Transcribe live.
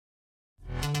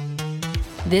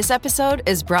This episode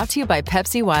is brought to you by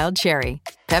Pepsi Wild Cherry.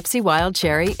 Pepsi Wild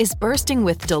Cherry is bursting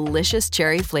with delicious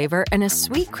cherry flavor and a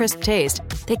sweet, crisp taste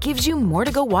that gives you more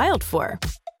to go wild for.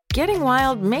 Getting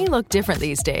wild may look different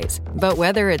these days, but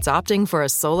whether it's opting for a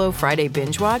solo Friday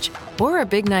binge watch or a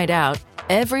big night out,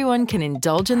 everyone can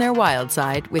indulge in their wild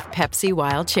side with Pepsi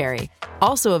Wild Cherry.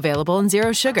 Also available in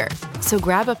Zero Sugar. So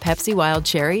grab a Pepsi Wild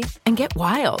Cherry and get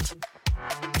wild.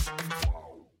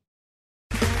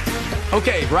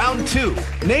 Okay, round two.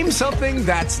 Name something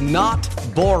that's not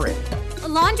boring. A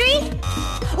laundry?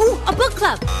 Ooh, a book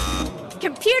club.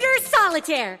 Computer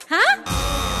solitaire, huh?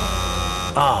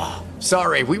 Ah,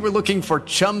 sorry, we were looking for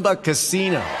Chumba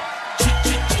Casino.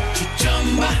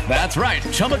 That's right,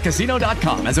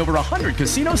 ChumbaCasino.com has over 100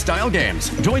 casino-style games.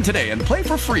 Join today and play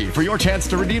for free for your chance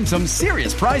to redeem some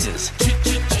serious prizes.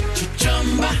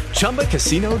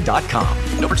 ChumbaCasino.com.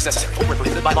 No purchase necessary. Void where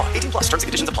prohibited by law. 18+ terms and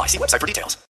conditions apply. See website for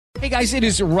details. Hey guys, it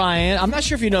is Ryan. I'm not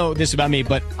sure if you know this about me,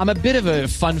 but I'm a bit of a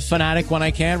fun fanatic when I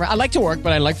can. I like to work,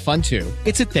 but I like fun too.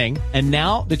 It's a thing. And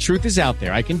now the truth is out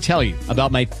there. I can tell you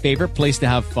about my favorite place to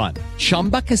have fun.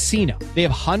 Chumba Casino. They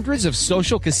have hundreds of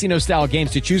social casino style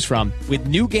games to choose from with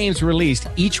new games released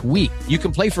each week. You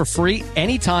can play for free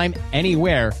anytime,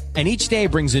 anywhere. And each day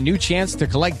brings a new chance to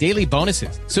collect daily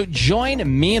bonuses. So join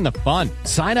me in the fun.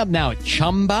 Sign up now at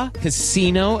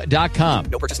ChumbaCasino.com.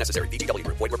 No purchase necessary. VGW.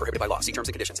 Void where prohibited by law. See terms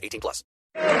and conditions. 18+.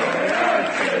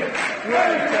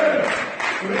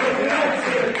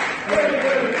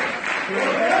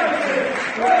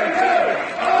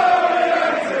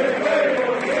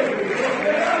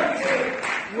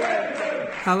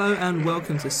 Hello and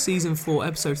welcome to Season 4,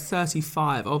 Episode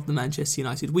 35 of the Manchester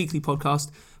United Weekly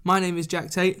Podcast. My name is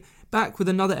Jack Tate, back with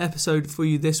another episode for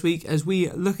you this week as we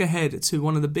look ahead to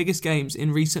one of the biggest games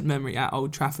in recent memory at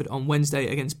Old Trafford on Wednesday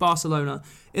against Barcelona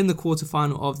in the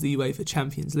quarter-final of the UEFA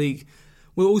Champions League.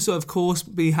 We'll also, of course,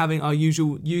 be having our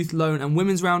usual youth, loan and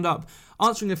women's roundup,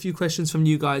 answering a few questions from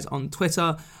you guys on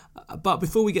Twitter. But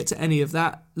before we get to any of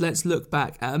that, let's look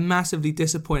back at a massively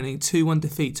disappointing 2-1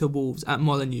 defeat to Wolves at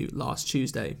Molineux last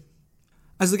Tuesday.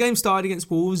 As the game started against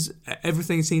Wolves,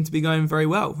 everything seemed to be going very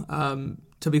well.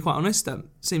 To be quite honest, that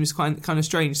seems kind of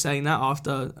strange saying that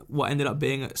after what ended up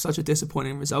being such a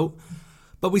disappointing result.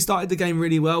 But we started the game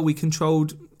really well. We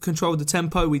controlled the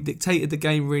tempo. We dictated the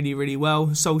game really, really well.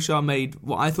 Solskjaer made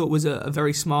what I thought was a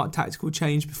very smart tactical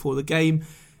change before the game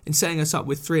in setting us up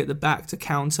with three at the back to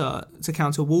counter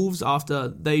Wolves after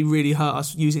they really hurt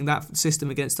us using that system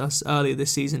against us earlier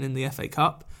this season in the FA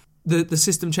Cup. The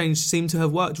system change seemed to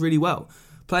have worked really well.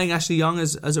 Playing Ashley Young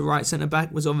as a right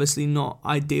centre-back was obviously not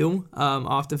ideal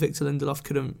after Victor Lindelof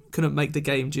couldn't make the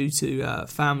game due to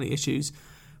family issues.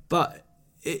 But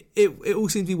it all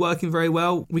seemed to be working very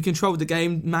well. We controlled the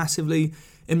game massively.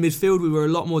 In midfield, we were a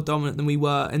lot more dominant than we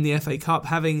were in the FA Cup.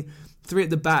 Having three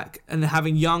at the back and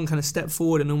having Young kind of step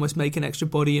forward and almost make an extra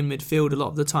body in midfield a lot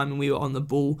of the time when we were on the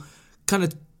ball kind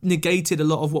of negated a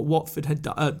lot of what Watford had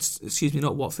done.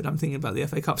 Not Watford, I'm thinking about the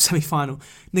FA Cup semi-final.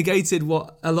 Negated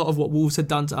a lot of what Wolves had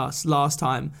done to us last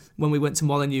time when we went to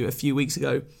Molineux a few weeks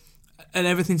ago. And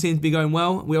everything seemed to be going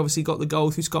well. We obviously got the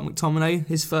goal through Scott McTominay,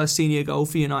 his first senior goal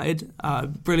for United.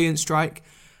 Brilliant strike.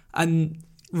 And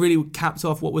really capped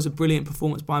off what was a brilliant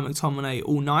performance by McTominay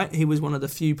all night. He was one of the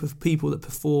few people that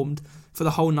performed for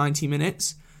the whole 90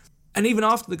 minutes. And even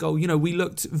after the goal, we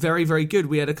looked very, very good.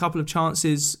 We had a couple of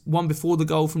chances, one before the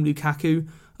goal from Lukaku,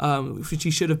 which he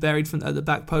should have buried from at the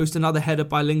back post. Another header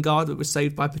by Lingard that was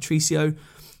saved by Patricio.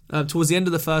 Towards the end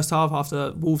of the first half,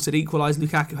 after Wolves had equalised,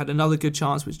 Lukaku had another good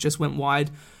chance which just went wide.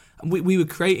 And we were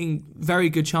creating very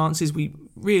good chances. We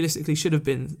realistically should have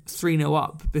been 3-0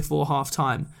 up before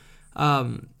half-time.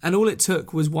 And all it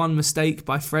took was one mistake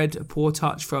by Fred, a poor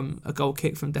touch from a goal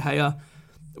kick from De Gea,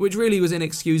 which really was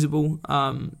inexcusable.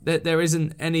 There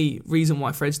isn't any reason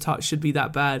why Fred's touch should be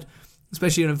that bad,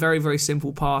 especially in a very, very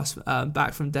simple pass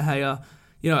back from De Gea.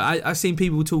 I've seen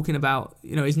people talking about,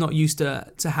 he's not used to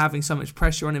having so much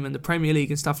pressure on him in the Premier League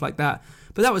and stuff like that.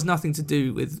 But that was nothing to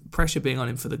do with pressure being on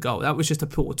him for the goal. That was just a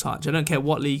poor touch. I don't care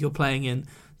what league you're playing in.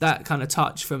 That kind of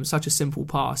touch from such a simple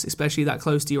pass, especially that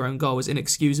close to your own goal, is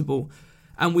inexcusable.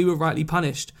 And we were rightly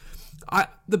punished.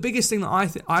 The biggest thing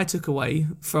that I took away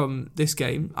from this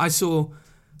game, I saw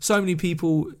so many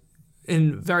people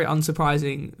in very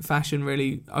unsurprising fashion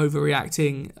really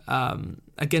overreacting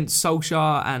against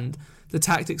Solskjaer and the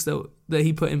tactics that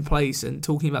he put in place and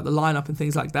talking about the lineup and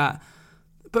things like that.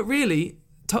 But really,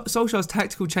 Solskjaer's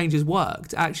tactical changes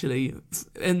worked, actually.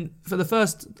 And for the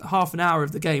first half an hour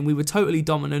of the game, we were totally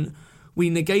dominant. We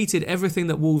negated everything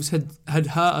that Wolves had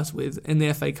hurt us with in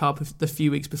the FA Cup the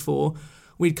few weeks before.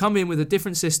 we'd come in with a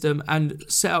different system and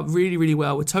set up really, really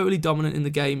well. We're totally dominant in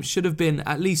the game. Should have been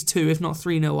at least 2, if not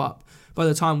 3-0 up by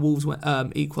the time Wolves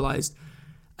equalised.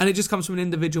 And it just comes from an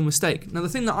individual mistake. Now, the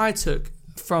thing that I took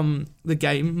from the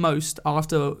game most,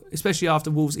 especially after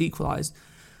Wolves equalised,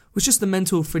 was just the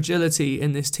mental fragility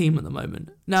in this team at the moment.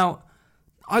 Now,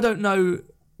 I don't know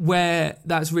where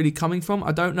that's really coming from.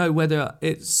 I don't know whether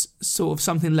it's sort of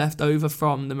something left over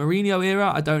from the Mourinho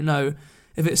era. I don't know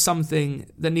if it's something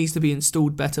that needs to be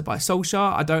installed better by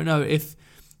Solskjaer. I don't know if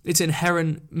it's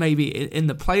inherent maybe in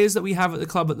the players that we have at the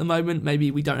club at the moment.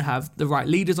 Maybe we don't have the right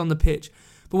leaders on the pitch.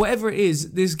 But whatever it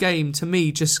is, this game, to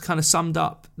me, just kind of summed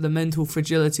up the mental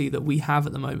fragility that we have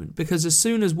at the moment. Because as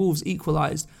soon as Wolves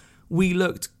equalised, we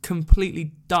looked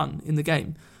completely done in the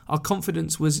game. Our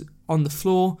confidence was on the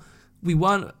floor. We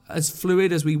weren't as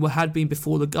fluid as we had been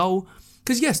before the goal.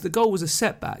 Because yes, the goal was a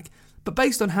setback. But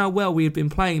based on how well we had been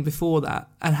playing before that,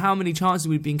 and how many chances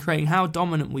we'd been creating, how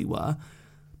dominant we were,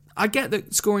 I get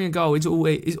that scoring a goal is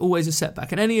always a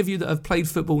setback. And any of you that have played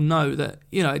football know that,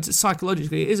 it's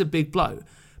psychologically, it is a big blow.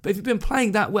 But if you've been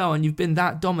playing that well and you've been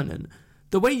that dominant,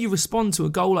 the way you respond to a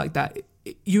goal like that,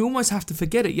 you almost have to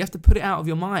forget it. You have to put it out of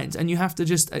your mind, and you have to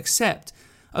just accept,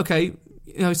 okay,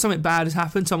 something bad has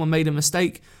happened, someone made a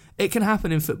mistake. It can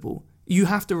happen in football. You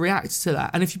have to react to that.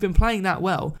 And if you've been playing that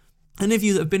well, any of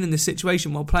you that have been in this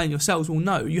situation while playing yourselves will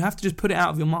know, you have to just put it out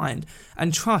of your mind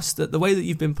and trust that the way that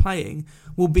you've been playing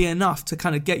will be enough to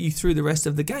kind of get you through the rest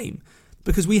of the game.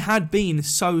 Because we had been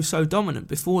so dominant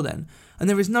before then. And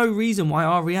there is no reason why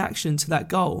our reaction to that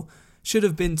goal should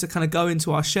have been to kind of go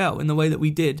into our shell in the way that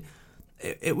we did.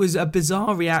 It was a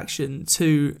bizarre reaction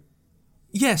to,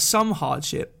 yes, some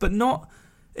hardship, but not...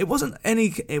 It wasn't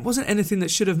anything that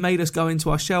should have made us go into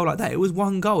our shell like that. It was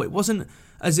one goal. It wasn't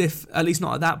as if, at least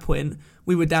not at that point,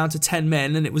 we were down to 10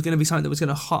 men and it was going to be something that was going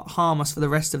to harm us for the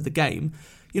rest of the game.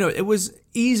 It was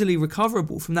easily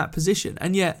recoverable from that position,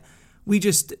 and yet we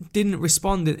just didn't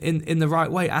respond in the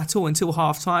right way at all until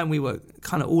half-time. We were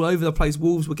kind of all over the place.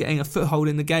 Wolves were getting a foothold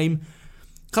in the game.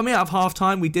 Coming out of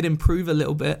half-time, we did improve a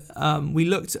little bit. We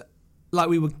looked like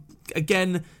we were,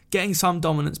 again, getting some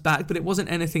dominance back, but it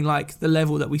wasn't anything like the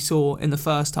level that we saw in the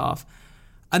first half.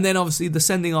 And then obviously the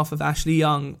sending off of Ashley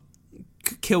Young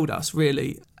killed us,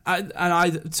 really. I,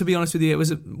 to be honest with you, it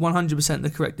was 100% the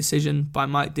correct decision by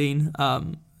Mike Dean.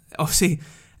 Obviously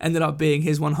ended up being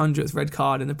his 100th red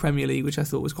card in the Premier League, which I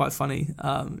thought was quite funny.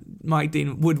 Mike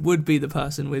Dean would be the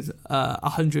person with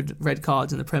 100 red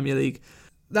cards in the Premier League.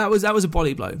 That was a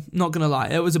body blow, not going to lie.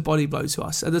 It was a body blow to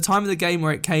us. At the time of the game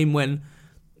where it came, when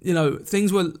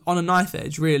things were on a knife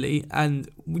edge, really, and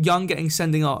Young getting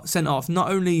sent off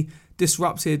not only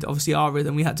disrupted, obviously, our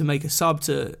rhythm. We had to make a sub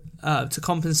to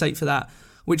compensate for that,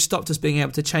 which stopped us being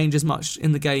able to change as much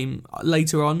in the game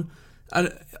later on.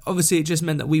 And obviously, it just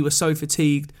meant that we were so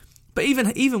fatigued. But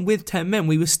even with 10 men,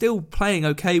 we were still playing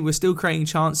okay. We were still creating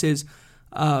chances.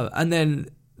 And then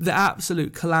the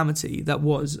absolute calamity that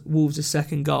was Wolves'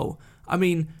 second goal. I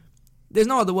mean, there's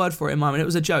no other word for it in my mind. It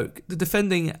was a joke. The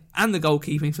defending and the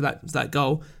goalkeeping for that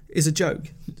goal is a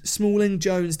joke. Smalling,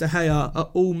 Jones, De Gea are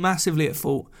all massively at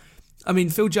fault. I mean,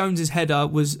 Phil Jones's header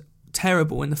was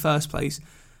terrible in the first place.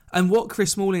 And what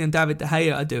Chris Smalling and David De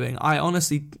Gea are doing, I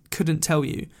honestly couldn't tell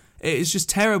you. It is just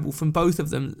terrible from both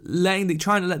of them,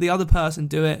 trying to let the other person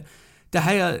do it. De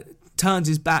Gea turns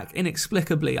his back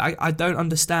inexplicably. I don't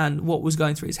understand what was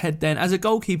going through his head then. As a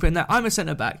goalkeeper in that, I'm a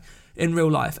centre-back in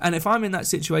real life, and if I'm in that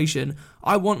situation,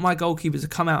 I want my goalkeeper to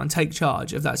come out and take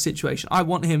charge of that situation. I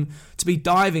want him to be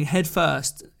diving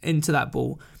headfirst into that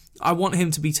ball. I want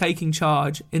him to be taking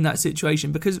charge in that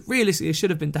situation, because realistically it should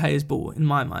have been De Gea's ball in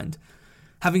my mind.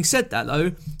 Having said that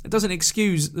though, it doesn't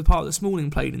excuse the part that Smalling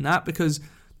played in that, because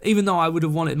even though I would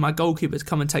have wanted my goalkeeper to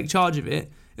come and take charge of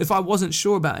it, if I wasn't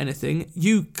sure about anything,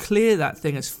 you clear that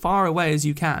thing as far away as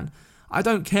you can. I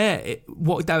don't care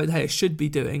what David De Gea should be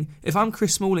doing. If I'm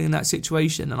Chris Smalling in that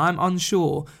situation and I'm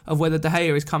unsure of whether De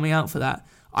Gea is coming out for that,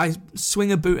 I swing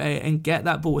a boot at it and get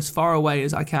that ball as far away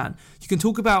as I can. You can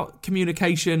talk about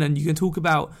communication and you can talk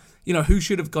about, who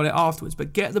should have got it afterwards,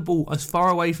 but get the ball as far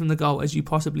away from the goal as you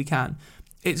possibly can.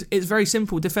 It's very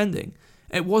simple defending.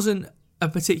 It wasn't a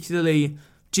particularly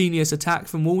genius attack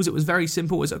from Wolves. It was very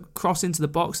simple. It was a cross into the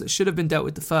box that should have been dealt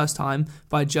with the first time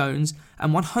by Jones,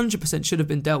 and 100% should have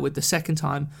been dealt with the second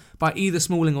time by either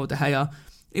Smalling or De Gea.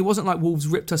 It wasn't like Wolves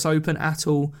ripped us open at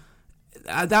all.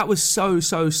 That was so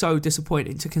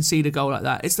disappointing to concede a goal like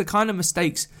that. It's the kind of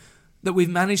mistakes that we've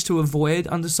managed to avoid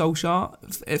under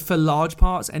Solskjaer for large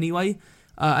parts anyway,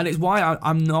 and it's why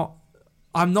I'm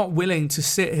not willing to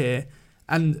sit here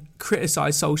and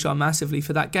criticise Solskjaer massively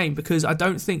for that game, because I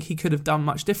don't think he could have done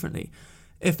much differently.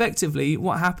 effectively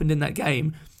what happened in that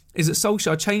game is that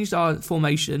Solskjaer changed our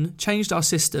formation, changed our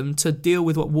system to deal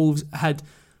with what Wolves had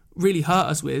really hurt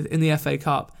us with in the FA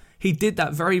Cup. He did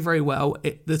that very, very well.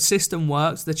 The system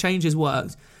worked, the changes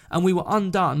worked, and we were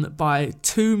undone by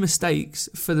 2 mistakes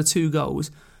for the 2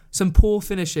 goals, some poor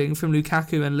finishing from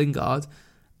Lukaku and Lingard,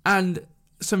 and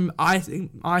some, I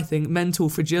think, mental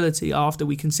fragility after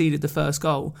we conceded the first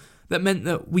goal that meant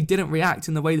that we didn't react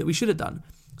in the way that we should have done.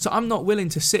 So I'm not willing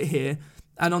to sit here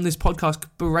and on this podcast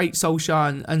berate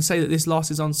Solskjaer and say that this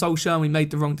loss is on Solskjaer and we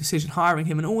made the wrong decision hiring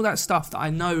him and all that stuff that I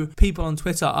know people on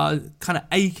Twitter are kind of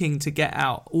aching to get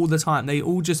out all the time. They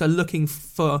all just are looking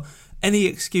for any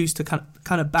excuse to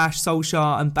kind of bash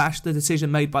Solskjaer and bash the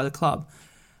decision made by the club.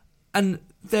 And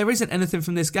there isn't anything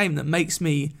from this game that makes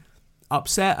me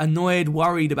upset, annoyed,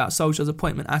 worried about Solskjaer's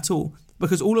appointment at all,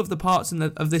 because all of the parts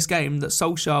of this game that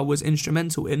Solskjaer was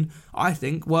instrumental in, I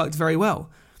think, worked very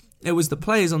well. It was the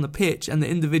players on the pitch and the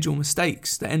individual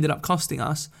mistakes that ended up costing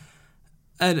us.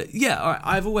 And yeah,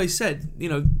 I've always said,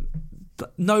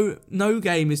 no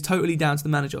game is totally down to the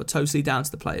manager or totally down to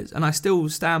the players. And I still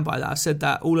stand by that. I said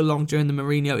that all along during the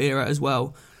Mourinho era as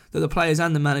well, that the players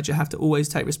and the manager have to always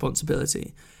take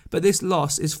responsibility. But this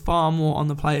loss is far more on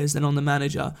the players than on the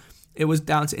manager. It was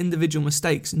down to individual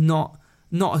mistakes, not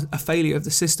a failure of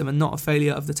the system and not a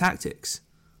failure of the tactics.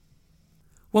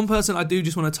 One person I do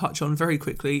just want to touch on very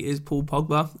quickly is Paul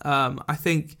Pogba. I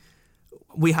think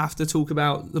we have to talk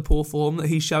about the poor form that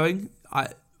he's showing.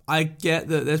 I get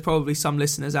that there's probably some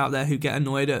listeners out there who get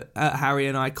annoyed at Harry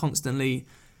and I constantly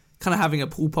kind of having a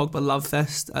Paul Pogba love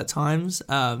fest at times,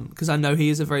 because I know he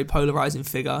is a very polarising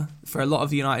figure for a lot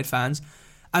of United fans.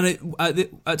 And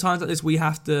at times like this, we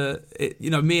have to,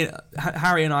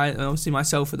 Harry and I, and obviously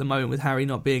myself at the moment with Harry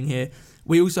not being here,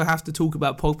 we also have to talk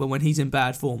about Pogba when he's in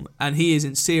bad form. And he is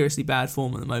in seriously bad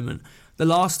form at the moment. The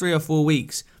last 3 or 4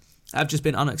 weeks have just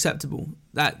been unacceptable.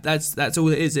 That's all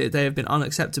it is. They have been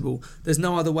unacceptable. There's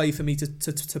no other way for me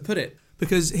to put it,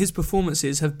 because his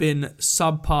performances have been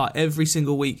subpar every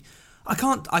single week. I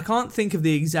can't think of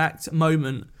the exact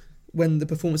moment when the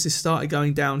performances started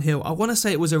going downhill. I want to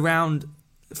say it was around,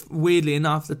 weirdly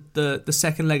enough, the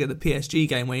second leg of the PSG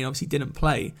game where he obviously didn't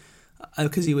play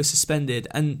because he was suspended.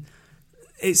 And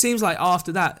it seems like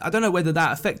after that, I don't know whether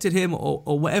that affected him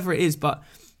or whatever it is, but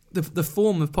the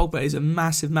form of Pogba is a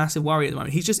massive, massive worry at the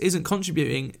moment. He just isn't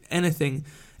contributing anything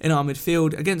in our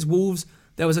midfield. Against Wolves,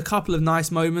 there was a couple of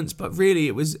nice moments, but really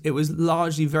it was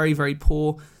largely very, very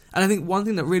poor. And I think one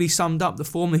thing that really summed up the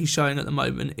form that he's showing at the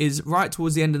moment is right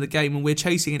towards the end of the game when we're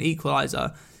chasing an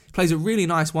equaliser, he plays a really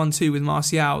nice 1-2 with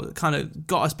Martial that kind of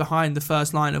got us behind the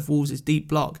first line of Wolves' deep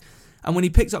block. And when he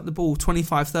picks up the ball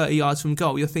 25-30 yards from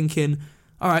goal, you're thinking,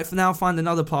 all right, for now, find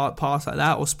another pass like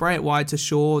that or spray it wide to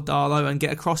Shaw, Darlow and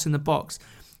get across in the box.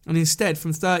 And instead,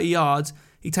 from 30 yards,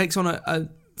 he takes on a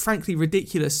frankly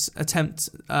ridiculous attempt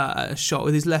at a shot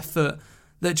with his left foot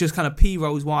that just kind of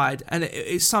P-rolls wide. And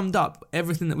it summed up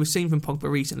everything that we've seen from Pogba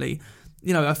recently.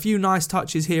 A few nice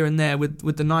touches here and there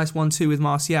with the nice 1-2 with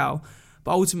Martial.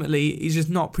 But ultimately, he's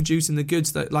just not producing the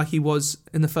goods that like he was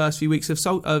in the first few weeks of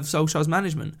Solskjaer's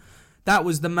management. That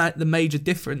was the major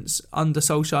difference under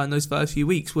Solskjaer in those first few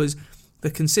weeks, was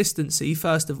the consistency,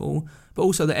 first of all, but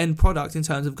also the end product in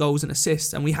terms of goals and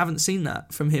assists. And we haven't seen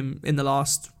that from him in the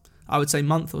last, I would say,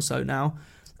 month or so now.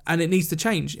 And it needs to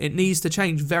change. It needs to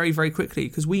change very, very quickly,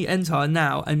 because we enter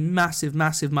now a massive,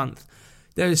 massive month.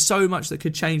 There is so much that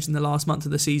could change in the last month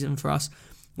of the season for us.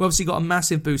 We obviously got a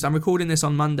massive boost. I'm recording this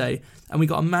on Monday, and we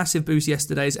got a massive boost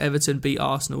yesterday as Everton beat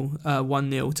Arsenal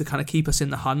 1-0 to kind of keep us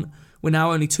in the hunt. We're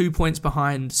now only 2 points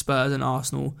behind Spurs and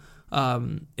Arsenal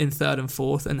in third and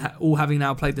fourth, and all having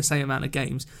now played the same amount of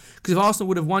games. Because if Arsenal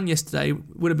would have won yesterday,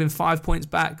 would have been 5 points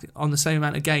back on the same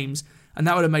amount of games, and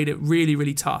that would have made it really,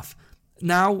 really tough.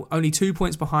 Now, only 2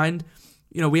 points behind.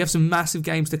 We have some massive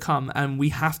games to come, and we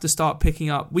have to start picking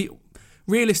up.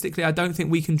 Realistically, I don't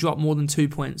think we can drop more than 2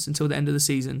 points until the end of the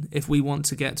season if we want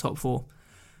to get top 4.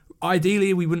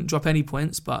 Ideally, we wouldn't drop any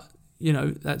points, but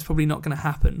that's probably not going to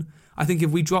happen. I think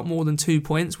if we drop more than 2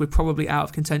 points, we're probably out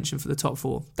of contention for the top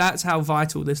 4. That's how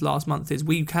vital this last month is.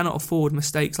 We cannot afford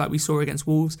mistakes like we saw against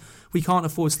Wolves. We can't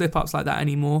afford slip-ups like that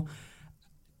anymore.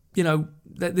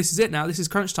 This is it now. This is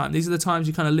crunch time. These are the times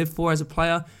you kind of live for as a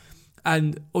player.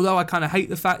 And although I kind of hate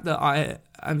the fact that I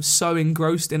am so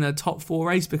engrossed in a top 4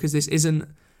 race, because this isn't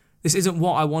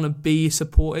what I want to be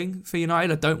supporting for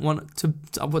United. I don't want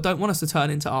us to turn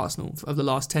into Arsenal of the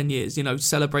last 10 years,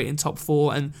 celebrating top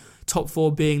 4 and top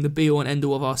 4 being the be all and end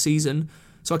all of our season.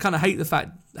 So I kind of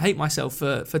hate myself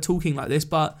for talking like this,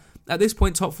 but at this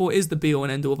point, top 4 is the be all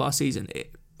and end all of our season.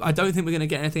 I don't think we're going to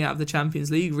get anything out of the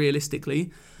Champions League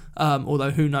realistically,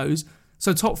 although who knows.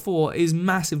 So top 4 is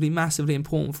massively, massively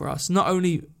important for us, not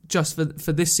only just for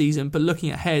this season, but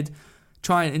looking ahead,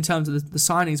 trying in terms of the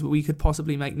signings that we could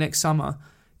possibly make next summer.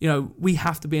 We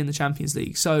have to be in the Champions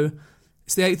League. So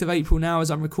it's the 8th of April now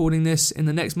as I'm recording this. In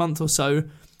the next month or so,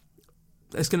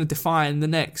 it's going to define the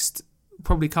next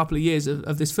probably couple of years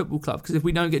of this football club, because if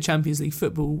we don't get Champions League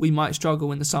football, we might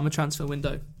struggle in the summer transfer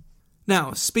window.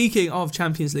 Now, speaking of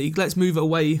Champions League, let's move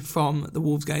away from the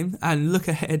Wolves game and look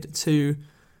ahead to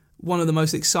one of the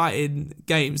most exciting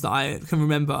games that I can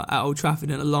remember at Old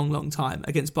Trafford in a long, long time,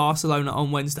 against Barcelona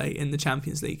on Wednesday in the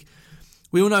Champions League.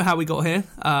 We all know how we got here,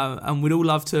 and we'd all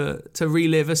love to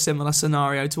relive a similar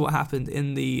scenario to what happened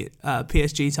in the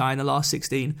PSG tie in the last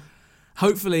 16.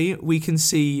 Hopefully, we can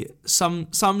see some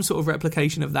sort of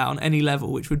replication of that on any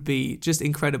level, which would be just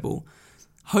incredible.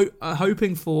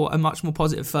 Hoping for a much more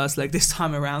positive first leg this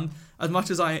time around. As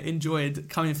much as I enjoyed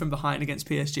coming from behind against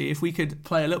PSG, if we could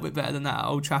play a little bit better than that at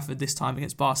Old Trafford this time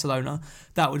against Barcelona,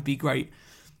 that would be great.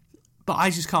 But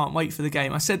I just can't wait for the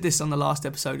game. I said this on the last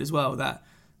episode as well, that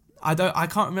I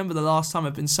can't remember the last time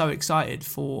I've been so excited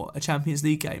for a Champions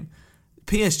League game.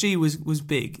 PSG was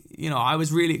big. I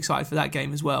was really excited for that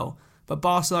game as well. But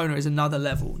Barcelona is another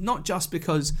level, not just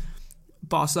because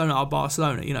Barcelona are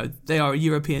Barcelona. They are a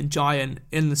European giant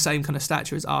in the same kind of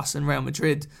stature as us and Real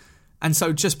Madrid. And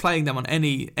so just playing them on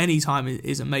any time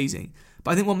is amazing.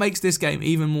 But I think what makes this game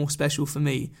even more special for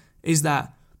me is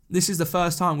that this is the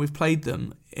first time we've played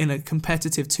them in a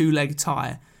competitive 2-leg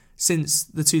tie since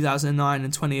the 2009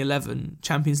 and 2011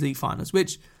 Champions League finals,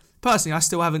 which personally I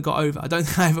still haven't got over. I don't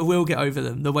think I ever will get over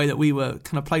them, the way that we were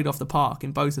kind of played off the park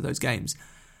in both of those games.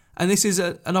 And this is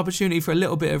an opportunity for a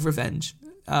little bit of revenge.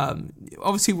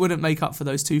 Obviously wouldn't make up for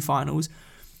those 2 finals,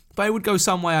 but it would go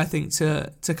some way, I think,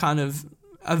 to kind of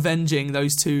avenging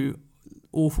those 2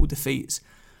 awful defeats.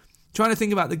 Trying to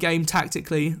think about the game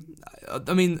tactically,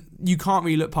 I mean, you can't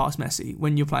really look past Messi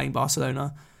when you're playing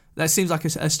Barcelona. That seems like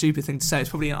a stupid thing to say. It's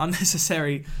probably an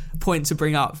unnecessary point to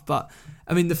bring up, but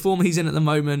I mean, the form he's in at the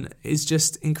moment is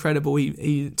just incredible.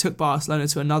 He took Barcelona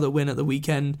to another win at the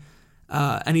weekend,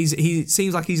 and he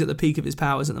seems like he's at the peak of his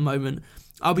powers at the moment.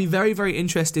 I'll be very, very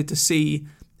interested to see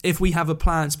if we have a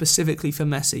plan specifically for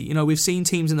Messi. We've seen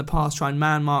teams in the past try and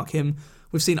man-mark him.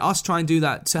 We've seen us try and do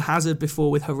that to Hazard before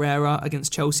with Herrera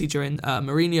against Chelsea during the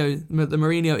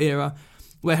Mourinho era,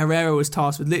 where Herrera was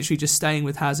tasked with literally just staying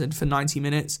with Hazard for 90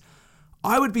 minutes.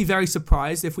 I would be very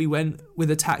surprised if we went with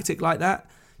a tactic like that,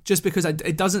 just because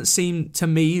it doesn't seem to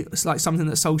me like something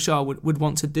that Solskjaer would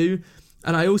want to do.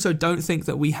 And I also don't think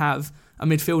that we have a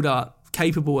midfielder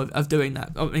capable of doing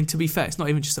that. I mean, to be fair, it's not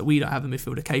even just that we don't have a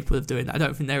midfielder capable of doing that. I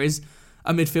don't think there is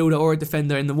a midfielder or a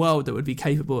defender in the world that would be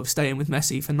capable of staying with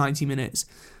Messi for 90 minutes.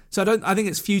 So I think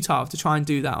it's futile to try and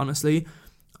do that, honestly.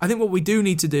 I think what we do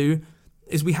need to do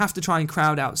is we have to try and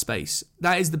crowd out space.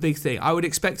 That is the big thing. I would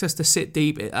expect us to sit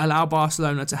deep, allow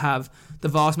Barcelona to have the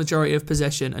vast majority of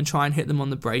possession and try and hit them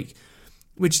on the break,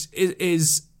 which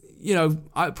is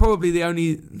probably the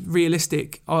only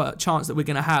realistic chance that we're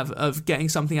going to have of getting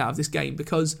something out of this game,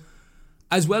 because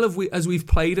as well as we've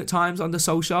played at times under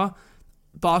Solskjaer,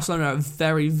 Barcelona are a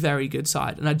very, very good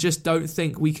side, and I just don't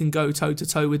think we can go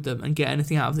toe-to-toe with them and get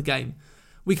anything out of the game.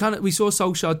 We saw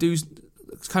Solskjaer do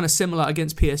kind of similar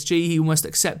against PSG. He almost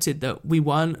accepted that we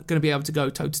weren't going to be able to go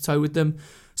toe-to-toe with them.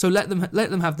 So let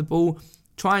them have the ball,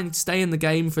 try and stay in the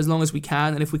game for as long as we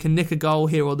can, and if we can nick a goal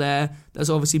here or there, that's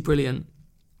obviously brilliant.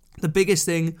 The biggest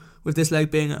thing with this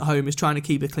leg being at home is trying to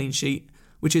keep a clean sheet,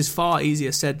 which is far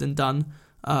easier said than done.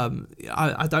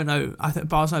 I don't know. I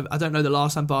don't know the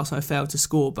last time Barcelona failed to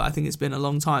score, but I think it's been a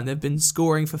long time. They've been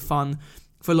scoring for fun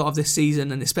for a lot of this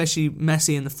season, and especially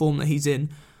Messi in the form that he's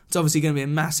in. It's obviously going to be a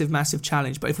massive, massive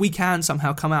challenge. But if we can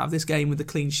somehow come out of this game with a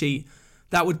clean sheet,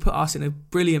 that would put us in a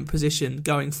brilliant position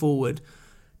going forward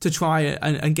to try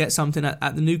and get something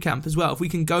at the Nou Camp as well. If we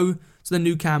can go to the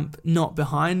Nou Camp not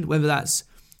behind, whether that's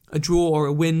a draw or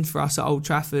a win for us at Old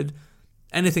Trafford,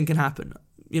 anything can happen.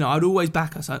 I'd always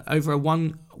back us over a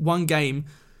one game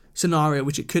scenario,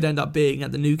 which it could end up being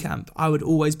at the Nou Camp. I would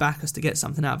always back us to get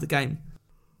something out of the game.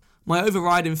 My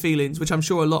overriding feelings, which I'm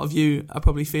sure a lot of you are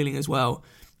probably feeling as well,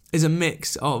 is a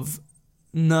mix of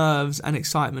nerves and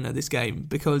excitement at this game,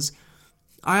 because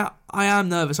I am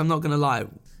nervous, I'm not going to lie.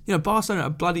 Barcelona are a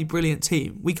bloody brilliant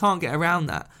team. We can't get around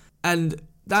that. And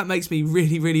that makes me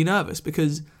really, really nervous,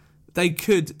 because they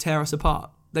could tear us apart.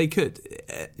 They could.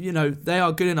 They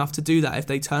are good enough to do that if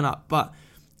they turn up. But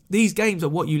these games are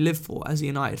what you live for as a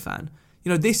United fan.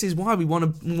 This is why we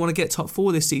want to get top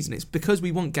 4 this season. It's because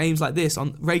we want games like this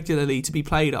on regularly to be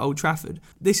played at Old Trafford.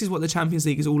 This is what the Champions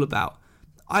League is all about.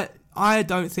 I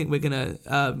don't think we're gonna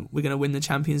win the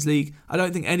Champions League. I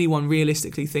don't think anyone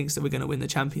realistically thinks that we're gonna win the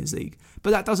Champions League. But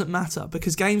that doesn't matter,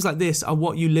 because games like this are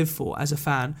what you live for as a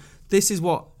fan. This is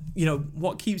what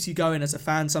keeps you going as a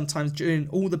fan sometimes during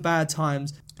all the bad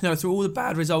times, through all the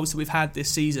bad results that we've had this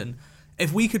season.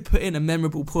 If we could put in a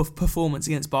memorable performance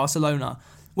against Barcelona,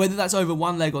 whether that's over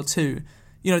one leg or two,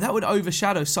 that would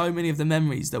overshadow so many of the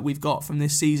memories that we've got from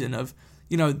this season of,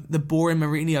 the boring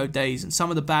Mourinho days and some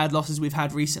of the bad losses we've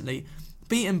had recently.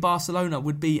 Beating Barcelona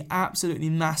would be absolutely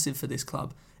massive for this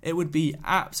club. It would be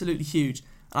absolutely huge.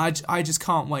 And I just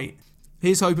can't wait.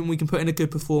 Here's hoping we can put in a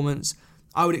good performance.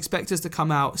 I would expect us to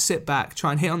come out, sit back,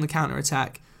 try and hit on the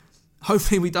counter-attack.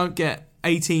 Hopefully we don't get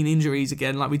 18 injuries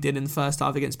again like we did in the first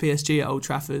half against PSG at Old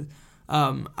Trafford.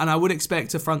 And I would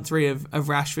expect a front three of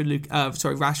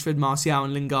Rashford, Martial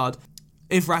and Lingard.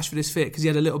 If Rashford is fit, because he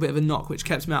had a little bit of a knock which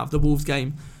kept him out of the Wolves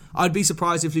game. I'd be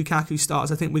surprised if Lukaku starts.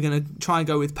 I think we're going to try and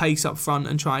go with pace up front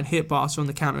and try and hit Barca on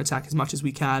the counter-attack as much as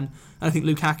we can. And I think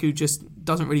Lukaku just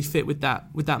doesn't really fit with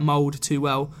that mould too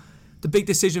well. The big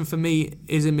decision for me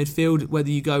is in midfield, whether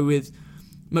you go with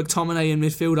McTominay in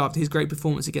midfield after his great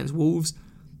performance against Wolves.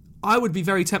 I would be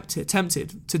very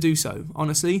tempted to do so,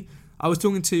 honestly. I was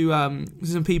talking to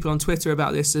some people on Twitter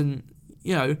about this, and,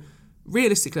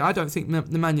 realistically, I don't think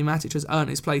Nemanja Matic has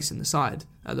earned his place in the side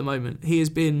at the moment. He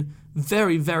has been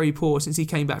very, very poor since he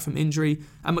came back from injury,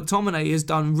 and McTominay has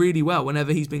done really well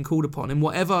whenever he's been called upon. In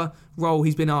whatever role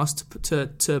he's been asked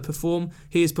to perform,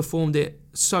 he has performed it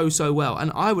so well.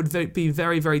 And I would be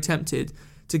very, very tempted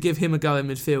to give him a go in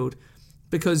midfield,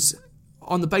 because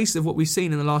on the basis of what we've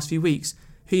seen in the last few weeks,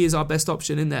 he is our best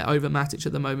option in there over Matic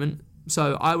at the moment.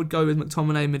 So I would go with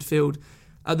McTominay in midfield.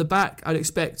 At the back, I'd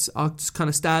expect our kind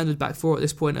of standard back four at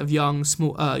this point of Young,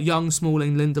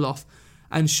 Smalling, Lindelof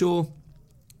and Shaw.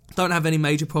 Don't have any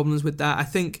major problems with that. I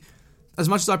think, as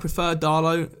much as I prefer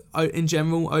Darlow in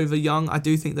general over Young, I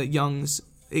do think that Young's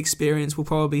experience will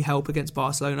probably help against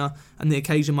Barcelona, and the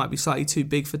occasion might be slightly too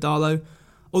big for Darlow.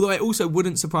 Although it also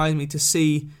wouldn't surprise me to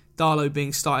see Darlow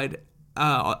being started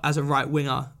as a right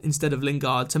winger instead of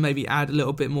Lingard, to maybe add a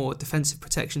little bit more defensive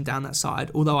protection down that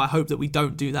side. Although I hope that we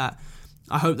don't do that.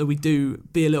 I hope that we do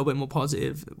be a little bit more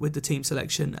positive with the team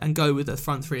selection and go with the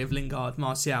front three of Lingard,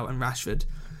 Martial and Rashford.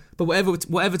 But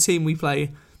whatever team we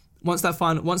play, once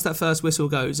that first whistle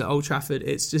goes at Old Trafford,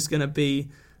 it's just going to be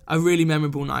a really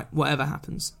memorable night, whatever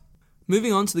happens.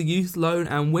 Moving on to the youth, loan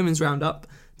and women's roundup.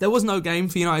 There was no game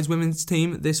for United's women's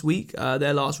team this week,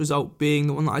 their last result being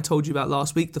the one that I told you about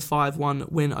last week, the 5-1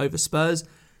 win over Spurs.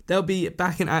 They'll be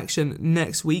back in action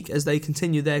next week as they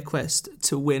continue their quest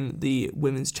to win the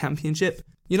Women's Championship.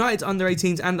 United's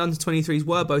under-18s and under-23s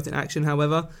were both in action,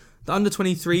 however. The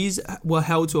under-23s were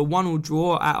held to a 1-1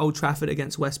 draw at Old Trafford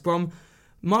against West Brom.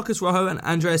 Marcus Rojo and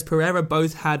Andreas Pereira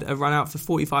both had a run-out for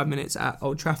 45 minutes at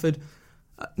Old Trafford.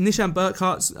 Nishan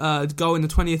Burkhart's goal in the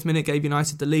 20th minute gave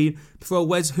United the lead before a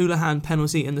Wes Hoolahan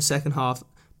penalty in the second half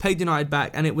paid United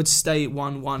back, and it would stay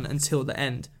 1-1 until the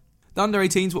end. The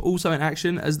under-18s were also in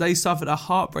action as they suffered a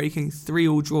heartbreaking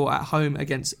 3-3 draw at home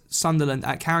against Sunderland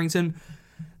at Carrington.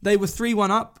 They were 3-1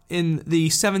 up in the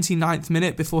 79th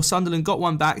minute before Sunderland got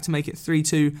one back to make it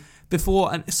 3-2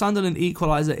 before a Sunderland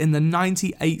equaliser in the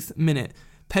 98th minute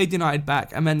paid United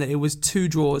back and meant that it was 2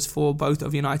 draws for both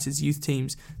of United's youth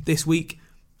teams this week.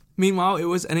 Meanwhile, it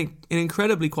was an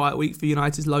incredibly quiet week for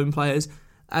United's loan players,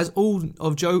 as all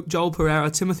of Joel Pereira,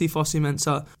 Timothy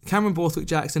Fosu-Mensah, Cameron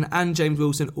Borthwick-Jackson and James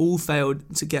Wilson all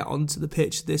failed to get onto the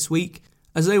pitch this week,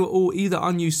 as they were all either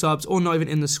unused subs or not even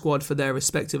in the squad for their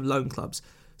respective loan clubs.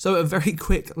 So a very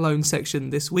quick loan section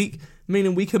this week,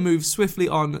 meaning we can move swiftly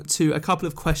on to a couple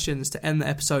of questions to end the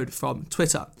episode from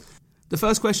Twitter. The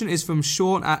first question is from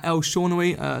Sean at El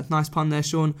Shaunawy, nice pun there,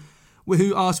 Sean,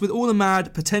 who asked, with all the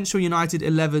mad potential United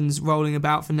 11s rolling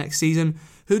about for next season,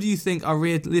 who do you think are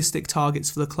realistic targets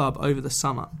for the club over the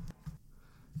summer?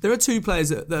 There are 2 players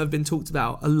that have been talked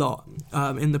about a lot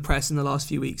in the press in the last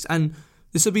few weeks, and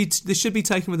this should be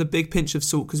taken with a big pinch of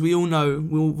salt, because we all know,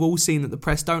 we've all seen that the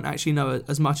press don't actually know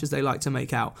as much as they like to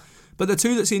make out. But the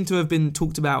 2 that seem to have been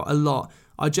talked about a lot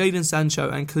are Jadon Sancho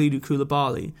and Kalidou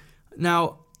Koulibaly.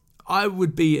 Now, I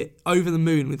would be over the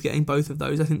moon with getting both of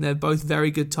those. I think they're both very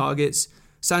good targets.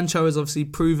 Sancho has obviously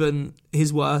proven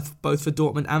his worth both for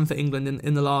Dortmund and for England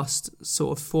in the last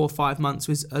sort of 4 or 5 months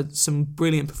with some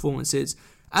brilliant performances.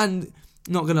 And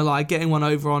not going to lie, getting one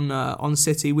over on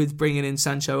City with bringing in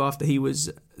Sancho after he was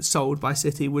sold by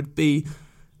City would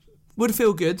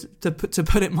feel good, to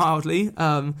put it mildly.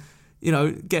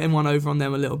 Getting one over on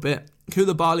them a little bit.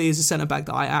 Koulibaly is a centre-back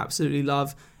that I absolutely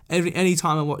love. any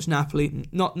time I watch Napoli,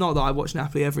 not that I watch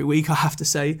Napoli every week, I have to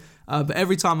say, but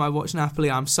every time I watch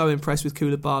Napoli, I'm so impressed with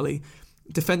Koulibaly.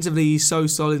 Defensively, he's so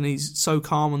solid and he's so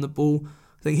calm on the ball.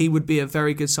 I think he would be a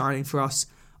very good signing for us.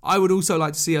 I would also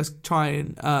like to see us try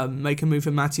and make a move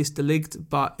for Matthias de Ligt,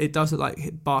 but it does look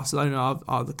like Barcelona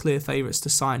are the clear favourites to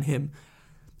sign him.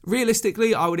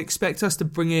 Realistically, I would expect us to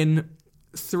bring in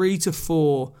 3 to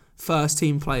 4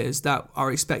 first-team players that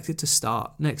are expected to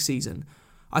start next season.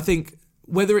 I think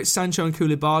whether it's Sancho and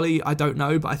Koulibaly, I don't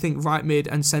know, but I think right mid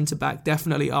and centre-back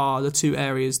definitely are the 2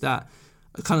 areas that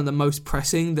are kind of the most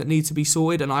pressing that need to be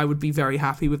sorted, and I would be very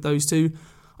happy with those 2.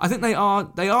 I think they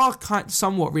are kind of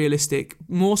somewhat realistic,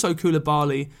 more so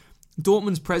Koulibaly.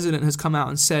 Dortmund's president has come out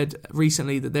and said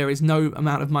recently that there is no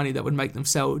amount of money that would make them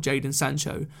sell Jadon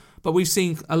Sancho. But we've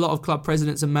seen a lot of club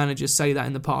presidents and managers say that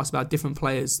in the past about different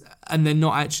players and then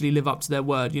not actually live up to their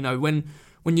word. You know, when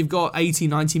you've got 80,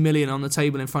 90 million on the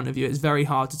table in front of you, it's very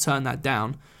hard to turn that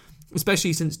down,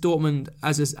 especially since Dortmund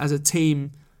as a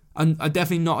team are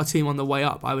definitely not a team on the way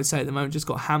up, I would say, at the moment. Just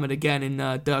got hammered again in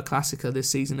Der Klassiker this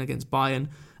season against Bayern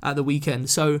at the weekend.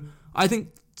 So I think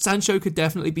Sancho could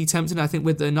definitely be tempted. I think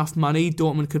with enough money,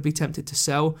 Dortmund could be tempted to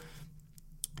sell.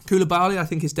 Koulibaly, I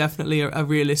think, is definitely a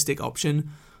realistic option.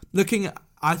 Looking at,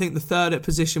 I think, the third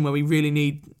position where we really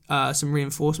need some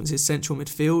reinforcements is central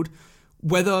midfield.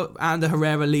 Whether Ander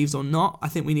Herrera leaves or not, I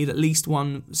think we need at least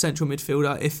one central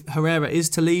midfielder. If Herrera is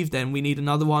to leave, then we need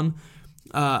another one.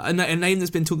 A name that's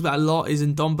been talked about a lot is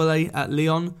Ndombele at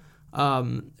Lyon,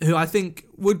 who I think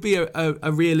would be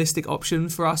a realistic option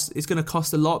for us. It's going to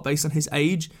cost a lot based on his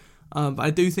age, but I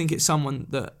do think it's someone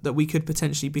that we could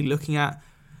potentially be looking at.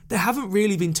 There haven't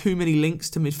really been too many links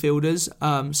to midfielders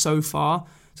so far,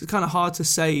 so it's kind of hard to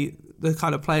say the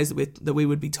kind of players that we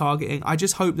would be targeting. I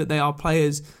just hope that they are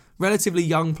players, relatively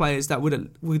young players, that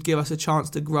would give us a chance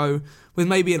to grow, with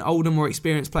maybe an older, more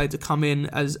experienced player to come in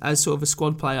as sort of a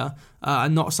squad player,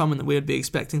 and not someone that we would be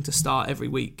expecting to start every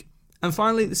week. And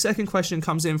finally, the second question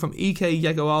comes in from Ike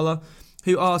Yegoala,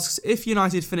 who asks, if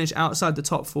United finish outside the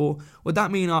top 4, would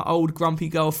that mean our old grumpy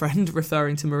girlfriend,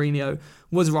 referring to Mourinho,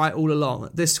 was right all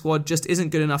along? This squad just isn't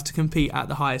good enough to compete at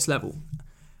the highest level.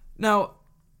 Now,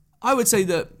 I would say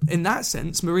that in that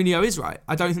sense, Mourinho is right.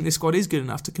 I don't think this squad is good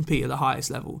enough to compete at the highest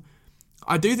level.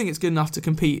 I do think it's good enough to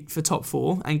compete for top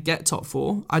 4 and get top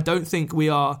 4. I don't think we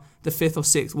are the 5th or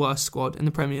 6th worst squad in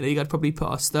the Premier League. I'd probably put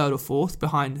us 3rd or 4th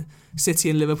behind City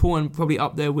and Liverpool, and probably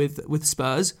up there with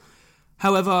Spurs.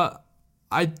 However,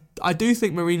 I do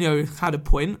think Mourinho had a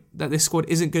point that this squad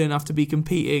isn't good enough to be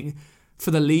competing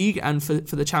for the league and for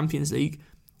the Champions League.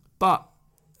 But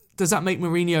does that make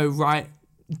Mourinho right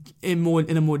in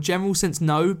a more general sense?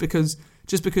 No, because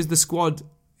just because the squad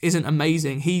isn't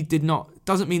amazing,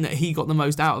 doesn't mean that he got the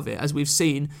most out of it. As we've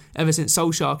seen, ever since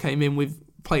Solskjaer came in, we've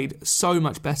played so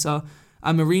much better,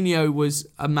 and Mourinho was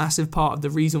a massive part of the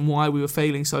reason why we were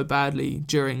failing so badly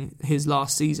during his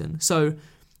last season. So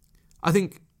I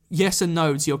think yes and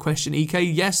no to your question, EK.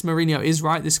 Yes, Mourinho is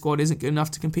right, this squad isn't good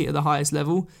enough to compete at the highest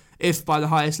level, if by the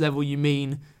highest level you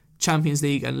mean Champions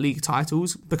League and league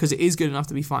titles, because it is good enough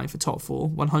to be fighting for top 4,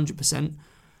 100%.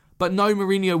 But no,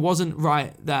 Mourinho wasn't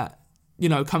right that,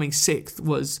 coming 6th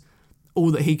was all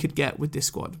that he could get with this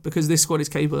squad, because this squad is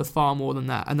capable of far more than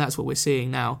that, and that's what we're seeing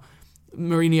now.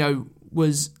 Mourinho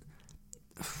was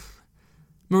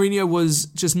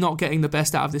just not getting the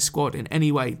best out of this squad in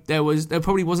any way. There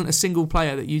probably wasn't a single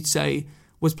player that you'd say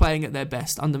was playing at their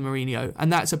best under Mourinho,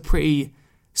 and that's a pretty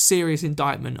serious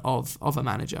indictment of a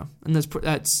manager. And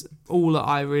that's all that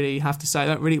I really have to say. I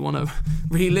don't really want to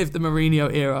relive the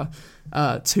Mourinho era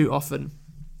too often.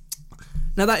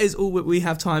 Now, that is all that we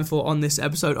have time for on this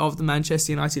episode of the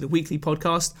Manchester United Weekly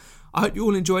Podcast. I hope you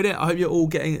all enjoyed it. I hope you're all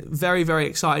getting very, very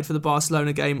excited for the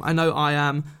Barcelona game. I know I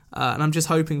am, and I'm just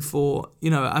hoping for,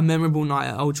 a memorable night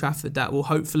at Old Trafford that will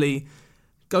hopefully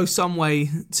go some way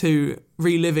to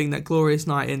reliving that glorious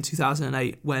night in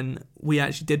 2008 when we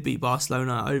actually did beat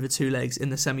Barcelona over 2 legs in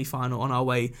the semi-final on our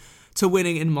way to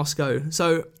winning in Moscow.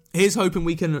 So here's hoping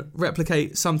we can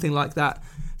replicate something like that.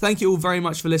 Thank you all very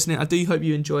much for listening. I do hope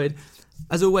you enjoyed.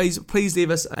 As always, please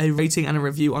leave us a rating and a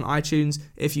review on iTunes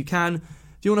if you can.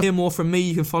 If you want to hear more from me,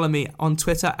 you can follow me on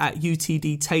Twitter at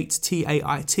UTDTate,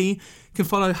 T-A-I-T. You can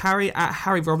follow Harry at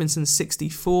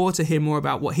HarryRobinson64 to hear more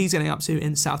about what he's getting up to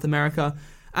in South America.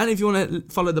 And if you want to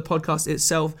follow the podcast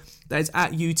itself, that is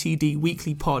at UTD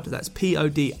Weekly Pod. That's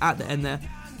P-O-D at the end there.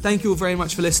 Thank you all very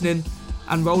much for listening,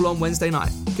 and roll on Wednesday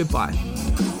night. Goodbye.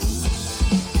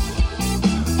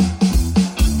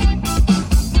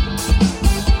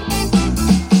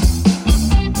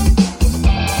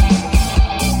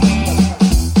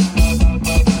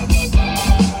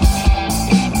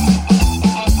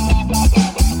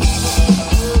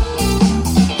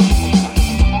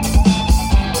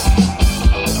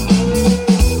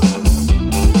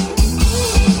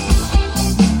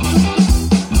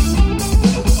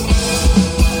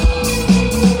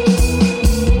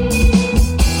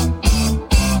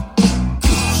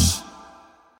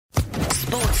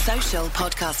 Social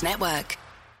Podcast Network.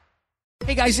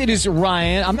 Hey guys, it is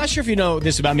Ryan. I'm not sure if you know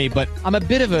this about me, but I'm a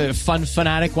bit of a fun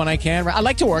fanatic when I can. I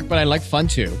like to work, but I like fun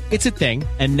too. It's a thing.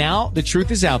 And now the truth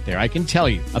is out there. I can tell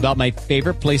you about my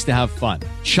favorite place to have fun.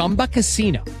 Chumba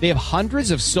Casino. They have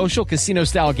hundreds of social casino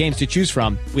style games to choose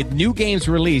from with new games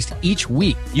released each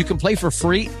week. You can play for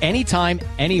free anytime,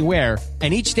 anywhere.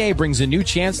 And each day brings a new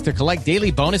chance to collect daily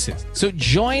bonuses. So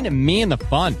join me in the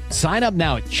fun. Sign up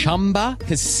now at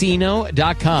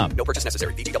ChumbaCasino.com. No purchase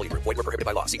necessary. VGW Group. Void where prohibited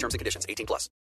by law. See terms and conditions. 18+.